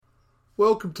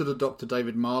Welcome to the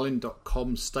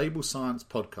drdavidmarlin.com Stable Science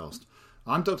Podcast.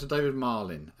 I'm Dr. David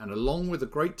Marlin, and along with a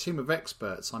great team of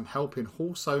experts, I'm helping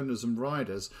horse owners and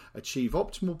riders achieve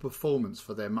optimal performance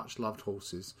for their much-loved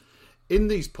horses. In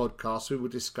these podcasts, we will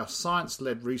discuss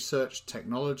science-led research,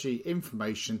 technology,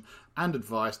 information, and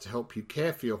advice to help you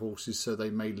care for your horses so they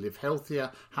may live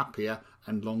healthier, happier,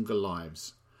 and longer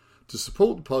lives. To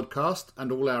support the podcast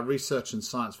and all our research and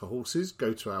science for horses,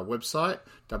 go to our website,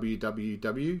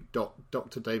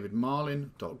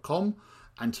 www.drdavidmarlin.com,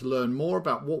 and to learn more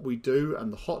about what we do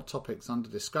and the hot topics under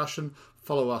discussion,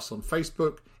 follow us on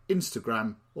Facebook,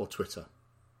 Instagram, or Twitter.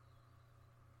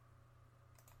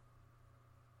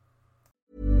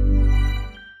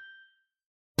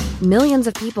 Millions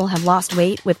of people have lost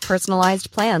weight with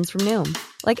personalized plans from Noom,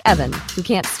 like Evan, who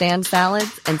can't stand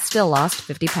salads and still lost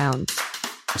 50 pounds.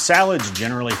 Salads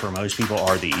generally for most people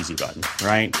are the easy button,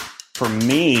 right? For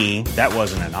me, that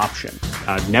wasn't an option.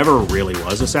 I never really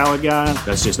was a salad guy.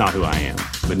 That's just not who I am.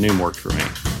 But Noom worked for me.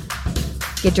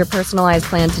 Get your personalized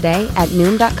plan today at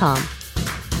Noom.com.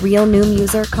 Real Noom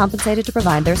user compensated to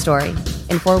provide their story.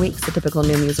 In 4 weeks, the typical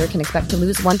Noom user can expect to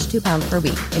lose 1 to 2 pounds per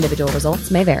week. Individual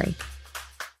results may vary.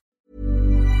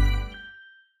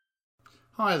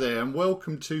 Hi there, and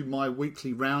welcome to my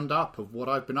weekly roundup of what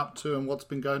I've been up to and what's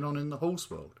been going on in the horse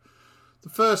world.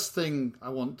 The first thing I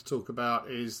want to talk about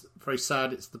is very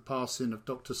sad. It's the passing of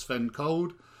Dr. Sven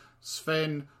Kold.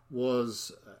 Sven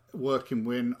was working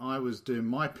when I was doing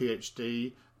my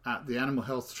PhD at the Animal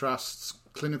Health Trust's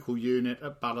clinical unit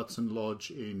at Ballerton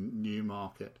Lodge in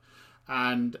Newmarket.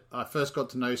 And I first got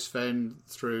to know Sven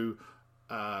through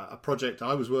a project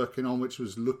I was working on, which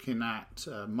was looking at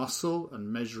muscle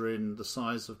and measuring the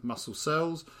size of muscle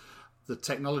cells. The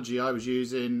technology I was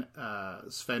using,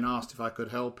 Sven asked if I could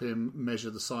help him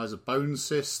measure the size of bone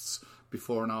cysts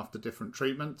before and after different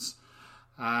treatments.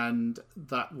 And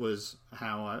that was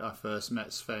how I first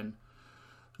met Sven.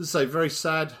 As I say, very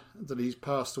sad that he's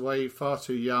passed away, far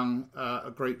too young,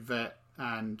 a great vet,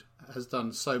 and has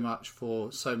done so much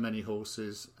for so many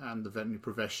horses and the veterinary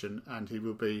profession, and he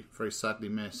will be very sadly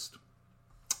missed.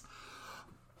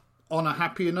 On a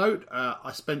happier note,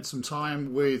 I spent some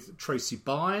time with Tracy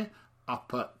Bye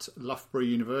up at Loughborough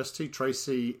University.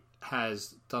 Tracy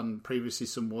has done previously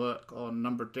some work on a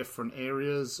number of different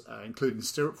areas, including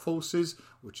stirrup forces,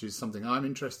 which is something I'm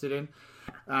interested in.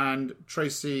 And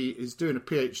Tracy is doing a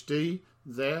PhD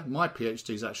there. My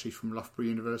PhD is actually from Loughborough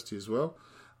University as well.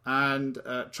 And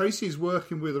Tracy is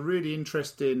working with a really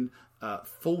interesting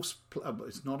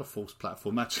it's not a false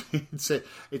platform, actually.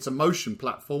 It's a motion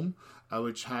platform,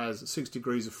 which has 6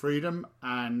 degrees of freedom,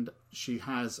 and she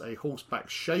has a horseback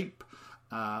shape,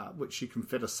 which you can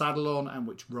fit a saddle on and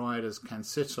which riders can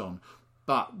sit on.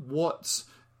 But what's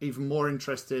even more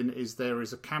interesting is there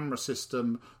is a camera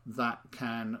system that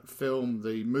can film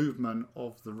the movement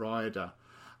of the rider.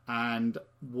 And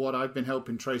what I've been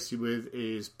helping Tracy with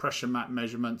is pressure map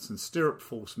measurements and stirrup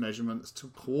force measurements to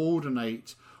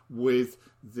coordinate with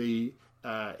the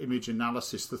image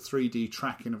analysis, the 3D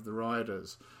tracking of the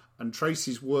riders. And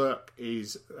Tracy's work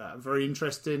is very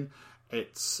interesting.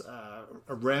 It's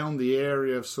around the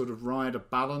area of sort of rider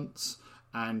balance,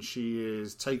 and she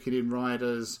is taking in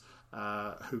riders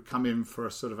who come in for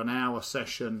a sort of an hour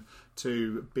session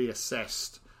to be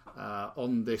assessed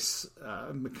on this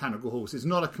mechanical horse. It's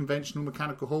not a conventional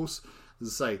mechanical horse.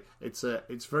 As I say,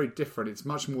 it's very different. It's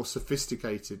much more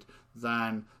sophisticated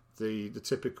than the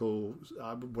typical,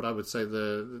 what I would say,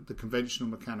 the conventional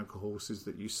mechanical horses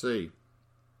that you see.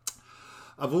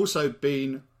 I've also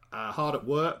been hard at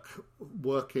work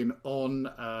working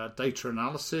on data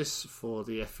analysis for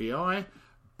the FEI,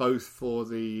 both for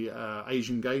the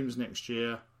Asian Games next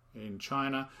year in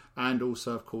China, and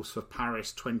also, of course, for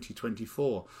Paris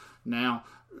 2024. Now,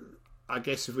 I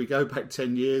guess if we go back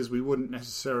 10 years, we wouldn't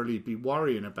necessarily be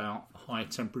worrying about high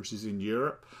temperatures in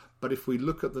Europe. But if we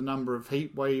look at the number of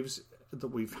heat waves that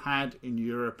we've had in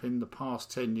Europe in the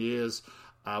past 10 years,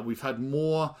 we've had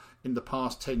more in the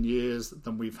past 10 years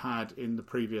than we've had in the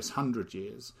previous 100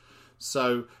 years.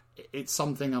 So it's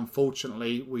something,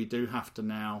 unfortunately, we do have to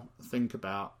now think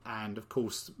about. And, of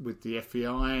course, with the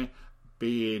FEI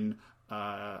being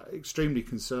extremely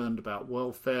concerned about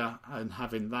welfare and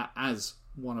having that as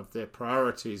one of their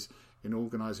priorities in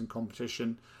organising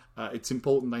competition, it's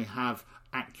important they have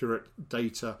accurate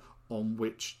data on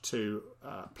which to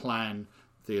plan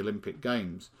the Olympic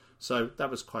Games. So that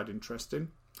was quite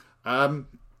interesting. I've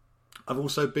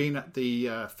also been at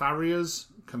the Farriers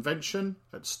Convention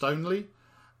at Stoneleigh,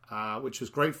 which was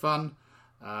great fun.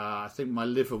 I think my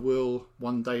liver will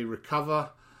one day recover.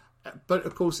 But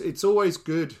of course, it's always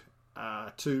good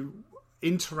to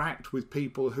interact with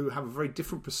people who have a very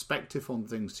different perspective on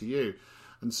things to you.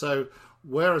 And so,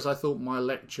 whereas I thought my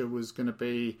lecture was going to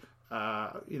be,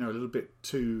 a little bit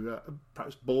too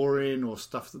perhaps boring or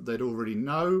stuff that they'd already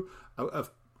know,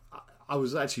 I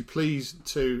was actually pleased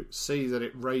to see that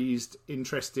it raised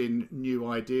interesting new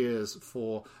ideas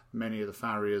for many of the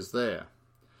farriers there.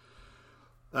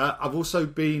 I've also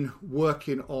been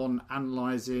working on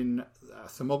analysing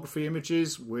thermography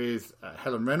images with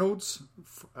Helen Reynolds.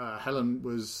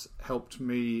 Helen's a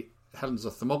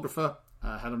thermographer.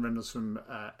 Helen Reynolds from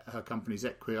her company's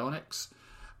Equionics.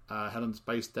 Helen's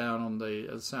based down on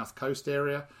the South Coast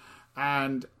area.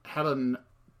 And Helen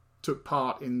took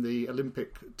part in the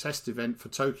Olympic test event for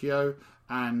Tokyo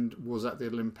and was at the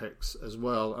Olympics as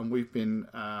well. And we've been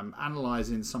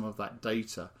analysing some of that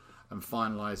data and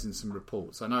finalising some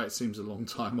reports. I know it seems a long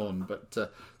time on,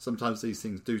 but sometimes these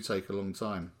things do take a long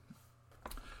time.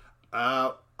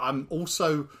 I'm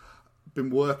also been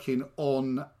working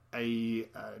on a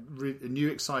new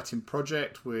exciting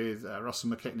project with Russell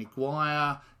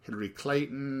McKechnie-Guire, Hilary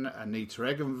Clayton, Anita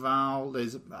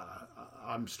Egenval.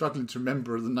 I'm struggling to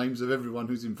remember the names of everyone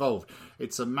who's involved.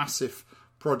 It's a massive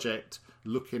project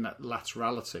looking at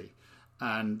laterality,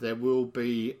 and there will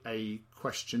be a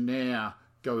questionnaire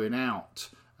going out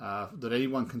that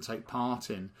anyone can take part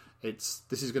in. This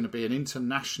is going to be an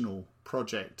international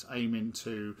project aiming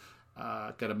to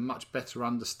get a much better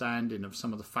understanding of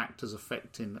some of the factors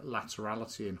affecting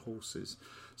laterality in horses.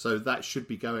 So that should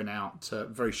be going out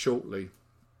very shortly.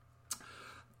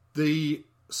 The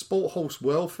Sport Horse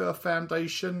Welfare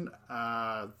Foundation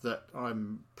that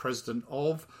I'm president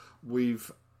of,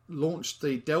 we've launched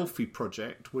the Delphi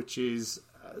project, which is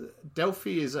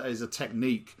Delphi is a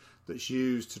technique that's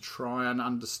used to try and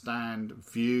understand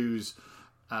views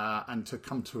and to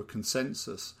come to a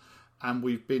consensus. And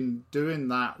we've been doing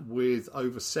that with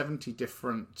over 70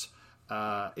 different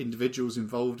individuals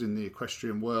involved in the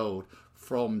equestrian world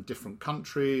from different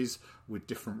countries with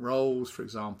different roles. For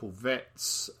example,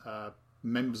 vets,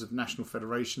 members of national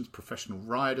federations, professional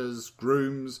riders,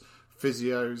 grooms,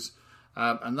 physios.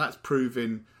 And that's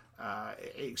proving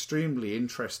extremely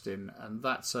interesting. And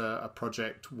that's a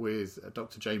project with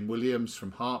Dr. Jane Williams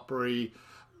from Hartbury,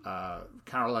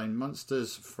 Caroline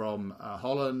Munsters from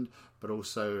Holland, but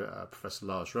also Professor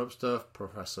Lars Robsdorf,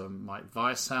 Professor Mike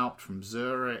Weishaupt from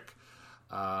Zurich,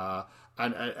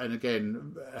 and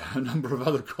again, a number of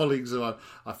other colleagues who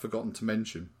I've forgotten to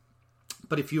mention.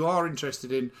 But if you are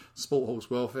interested in Sport Horse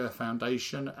Welfare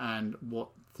Foundation and what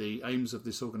the aims of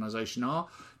this organisation are,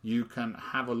 you can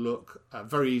have a look.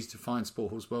 Very easy to find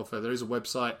Sport Horse Welfare. There is a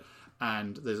website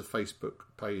and there's a Facebook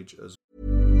page as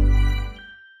well.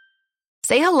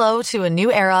 Say hello to a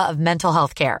new era of mental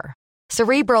health care.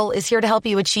 Cerebral is here to help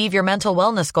you achieve your mental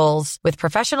wellness goals with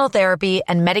professional therapy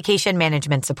and medication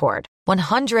management support.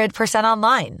 100%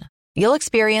 online. You'll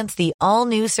experience the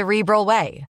all-new Cerebral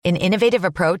Way, an innovative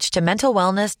approach to mental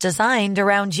wellness designed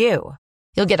around you.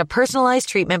 You'll get a personalized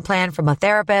treatment plan from a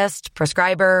therapist,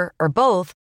 prescriber, or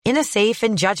both in a safe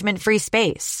and judgment-free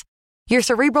space. Your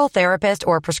Cerebral therapist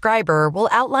or prescriber will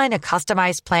outline a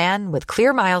customized plan with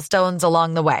clear milestones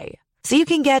along the way, so you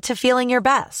can get to feeling your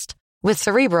best. With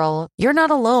Cerebral, you're not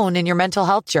alone in your mental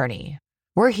health journey.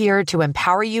 We're here to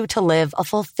empower you to live a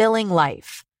fulfilling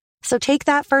life. So take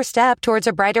that first step towards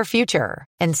a brighter future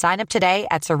and sign up today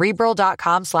at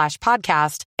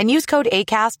Cerebral.com/podcast and use code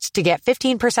ACAST to get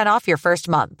 15% off your first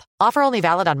month. Offer only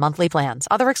valid on monthly plans.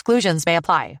 Other exclusions may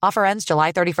apply. Offer ends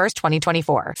July 31st,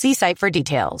 2024. See site for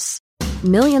details.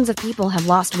 Millions of people have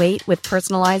lost weight with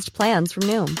personalized plans from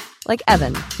Noom. Like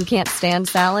Evan, who can't stand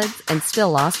salads and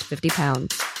still lost 50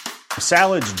 pounds.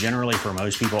 Salads generally for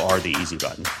most people are the easy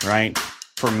button, right?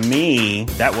 For me,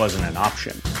 that wasn't an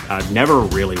option. I never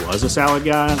really was a salad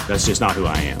guy. That's just not who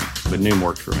I am. But Noom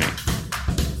worked for me.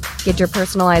 Get your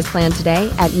personalized plan today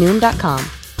at Noom.com.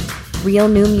 Real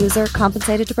Noom user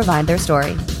compensated to provide their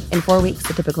story. In 4 weeks,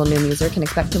 the typical Noom user can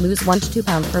expect to lose 1 to 2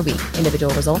 pounds per week.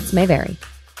 Individual results may vary.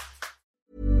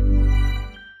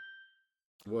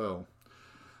 Well,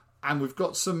 and we've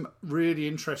got some really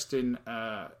interesting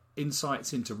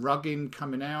insights into rugging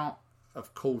coming out.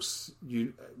 Of course,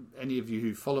 any of you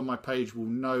who follow my page will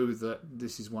know that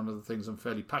this is one of the things I'm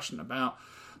fairly passionate about.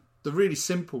 The really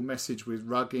simple message with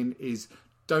rugging is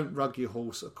don't rug your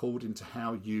horse according to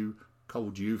how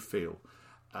cold you feel.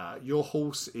 Your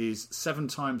horse is 7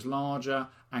 times larger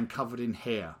and covered in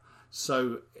hair.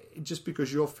 So just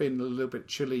because you're feeling a little bit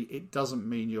chilly, it doesn't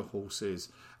mean your horse is.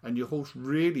 And your horse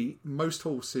most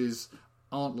horses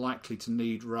aren't likely to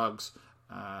need rugs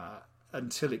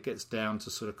until it gets down to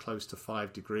sort of close to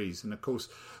 5 degrees. And of course,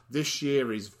 this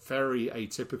year is very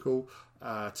atypical.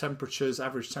 temperatures,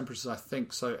 average temperatures, I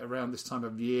think, so around this time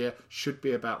of year should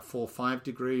be about 4 or 5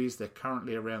 degrees. They're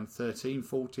currently around 13,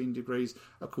 14 degrees.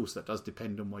 Of course, that does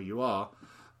depend on where you are.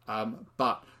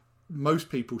 But most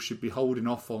people should be holding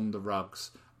off on the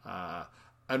rugs.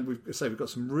 And we've got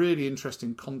some really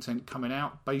interesting content coming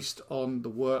out based on the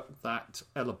work that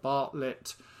Ella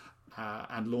Bartlett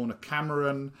and Lorna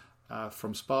Cameron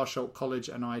from Sparsholt College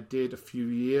and I did a few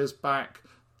years back.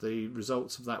 The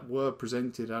results of that were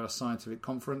presented at a scientific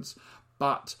conference,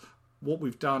 but what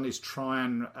we've done is try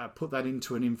and put that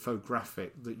into an infographic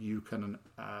that you can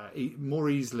more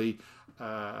easily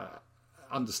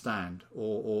understand,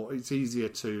 or it's easier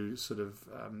to sort of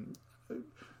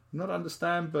not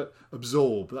understand, but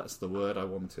absorb. That's the word I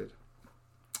wanted.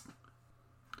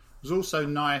 It was also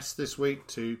nice this week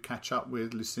to catch up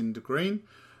with Lucinda Green.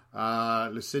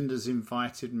 Lucinda's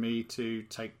invited me to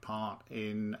take part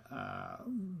in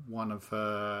one of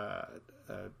her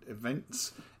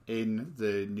events in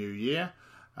the new year,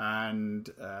 and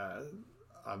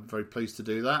I'm very pleased to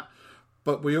do that.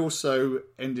 But we also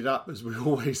ended up, as we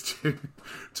always do,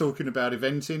 talking about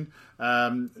eventing,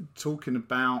 talking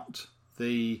about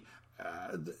the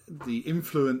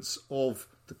influence of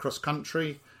the cross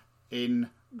country in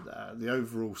the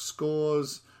overall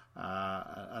scores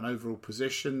and overall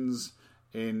positions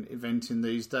in eventing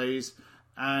these days,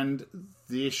 and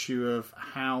the issue of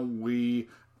how we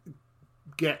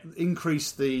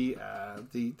increase the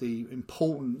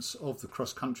importance of the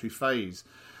cross country phase.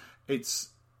 It's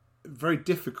very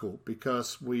difficult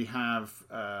because we have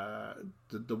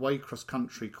the way cross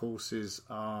country courses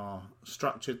are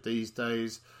structured these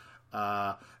days.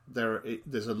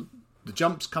 The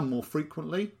jumps come more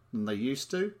frequently than they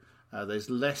used to. There's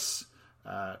less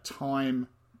time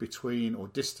between, or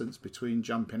distance between,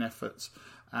 jumping efforts,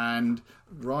 and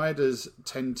riders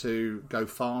tend to go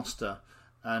faster,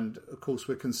 and of course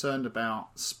we're concerned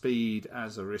about speed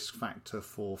as a risk factor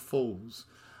for falls,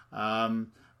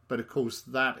 but of course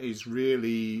that is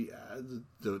really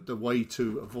the way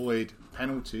to avoid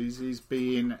penalties is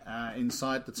being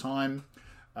inside the time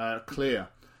clear.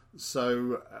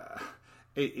 So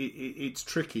it's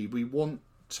tricky. We want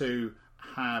to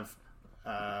have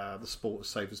the sport as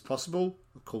safe as possible.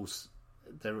 Of course,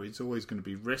 there is always going to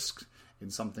be risk in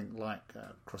something like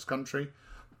cross country,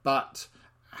 but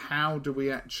how do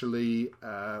we actually?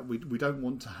 We don't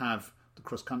want to have the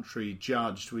cross country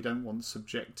judged. We don't want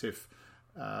subjective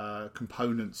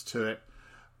components to it.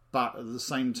 But at the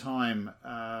same time,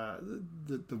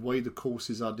 the way the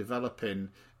courses are developing,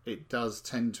 it does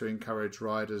tend to encourage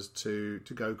riders to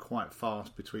go quite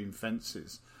fast between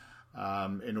fences.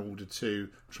 In order to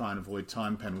try and avoid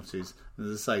time penalties. And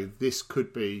as I say, this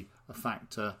could be a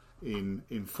factor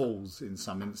in falls in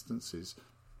some instances.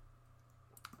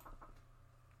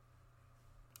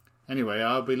 Anyway,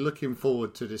 I'll be looking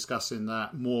forward to discussing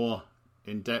that more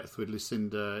in depth with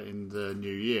Lucinda in the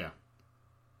new year.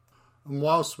 And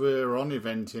whilst we're on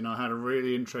eventing, I had a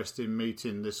really interesting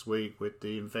meeting this week with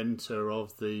the inventor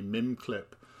of the MIM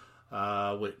clip,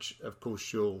 which of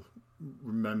course you'll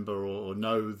remember or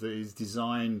know that is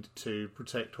designed to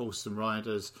protect horses and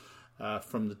riders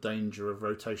from the danger of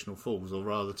rotational falls, or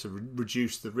rather to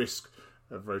reduce the risk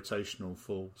of rotational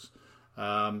falls.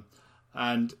 And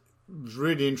it was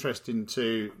really interesting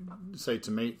to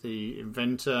meet the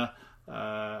inventor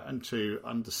and to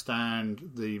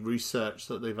understand the research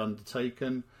that they've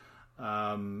undertaken.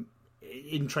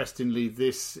 Interestingly,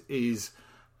 this is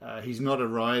he's not a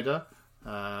rider,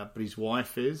 but his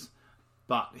wife is.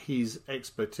 But his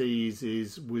expertise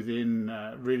is within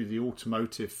really the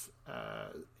automotive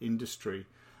industry,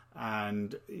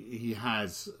 and he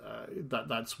has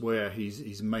that's where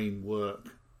his main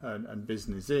work and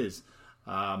business is.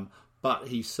 But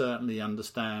he certainly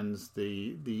understands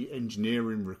the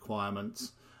engineering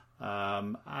requirements.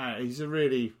 He's a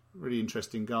really, really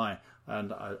interesting guy,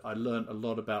 and I learned a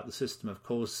lot about the system. Of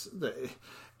course,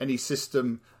 any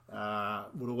system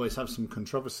would always have some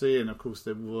controversy, and of course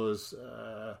there was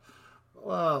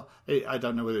I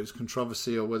don't know whether it was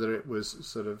controversy or whether it was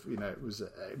sort of, it was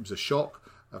a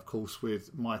shock, of course,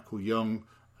 with Michael Young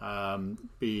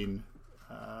being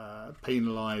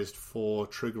penalised for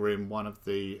triggering one of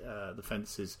the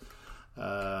fences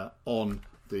on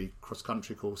the cross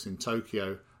country course in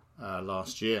Tokyo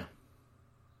last year.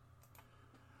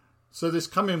 So this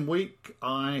coming week,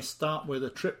 I start with a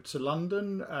trip to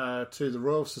London to the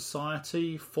Royal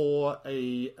Society for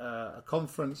a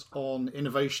conference on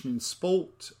innovation in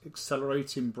sport,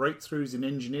 accelerating breakthroughs in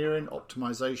engineering,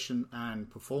 optimization and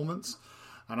performance.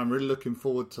 And I'm really looking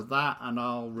forward to that, and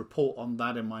I'll report on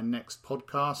that in my next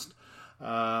podcast.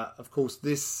 Of course,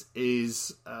 this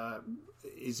is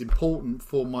important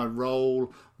for my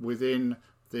role within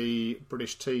the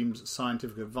British Team's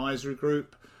Scientific Advisory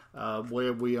Group,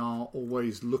 where we are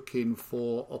always looking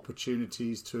for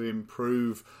opportunities to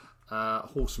improve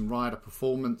horse and rider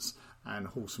performance and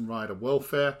horse and rider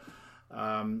welfare.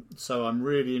 So I'm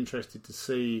really interested to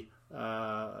see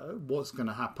what's going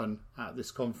to happen at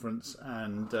this conference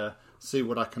and see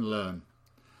what I can learn.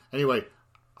 Anyway,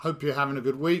 hope you're having a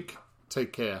good week.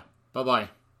 Take care. Bye-bye.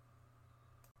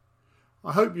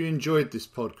 I hope you enjoyed this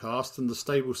podcast and the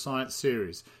Stable Science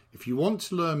series. If you want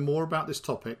to learn more about this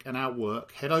topic and our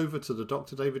work, head over to the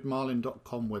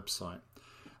drdavidmarlin.com website.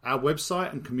 Our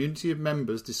website and community of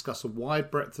members discuss a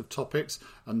wide breadth of topics,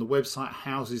 and the website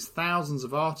houses thousands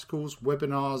of articles,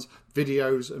 webinars,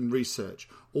 videos and research,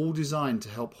 all designed to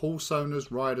help horse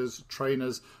owners, riders,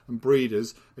 trainers and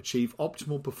breeders achieve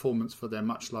optimal performance for their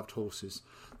much-loved horses.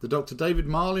 The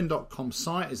drdavidmarlin.com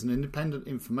site is an independent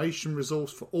information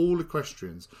resource for all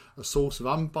equestrians, a source of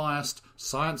unbiased,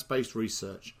 science-based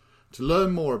research. To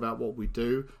learn more about what we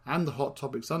do and the hot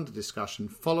topics under discussion,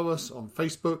 follow us on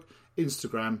Facebook,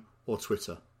 Instagram or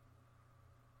Twitter.